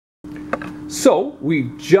So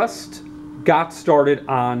we just got started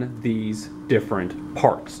on these different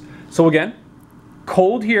parts. So again,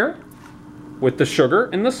 cold here with the sugar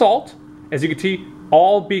and the salt. As you can see,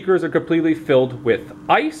 all beakers are completely filled with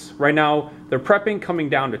ice. Right now, they're prepping, coming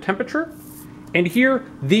down to temperature. And here,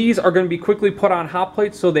 these are going to be quickly put on hot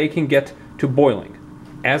plates so they can get to boiling.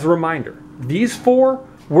 As a reminder, these four,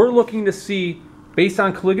 we're looking to see, based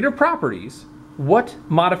on colligative properties, what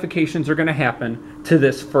modifications are going to happen to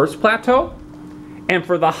this first plateau. And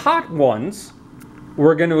for the hot ones,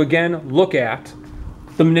 we're going to again look at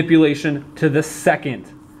the manipulation to the second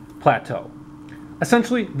plateau.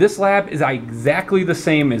 Essentially, this lab is exactly the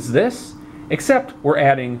same as this, except we're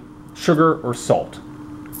adding sugar or salt,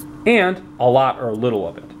 and a lot or a little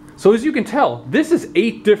of it. So as you can tell, this is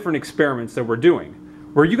 8 different experiments that we're doing,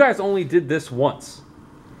 where you guys only did this once.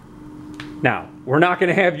 Now, we're not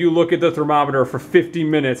going to have you look at the thermometer for 50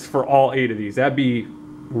 minutes for all 8 of these. That'd be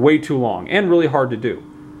way too long and really hard to do.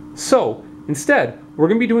 So instead, we're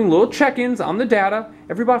going to be doing little check-ins on the data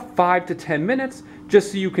every about 5 to 10 minutes,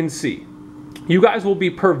 just so you can see. You guys will be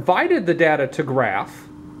provided the data to graph,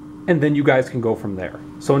 and then you guys can go from there.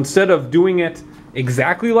 So instead of doing it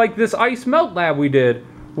exactly like this ice melt lab we did,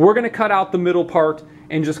 we're going to cut out the middle part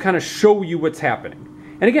and just kind of show you what's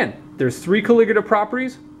happening. And again, there's 3 colligative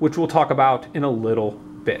properties, which we'll talk about in a little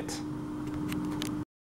bit.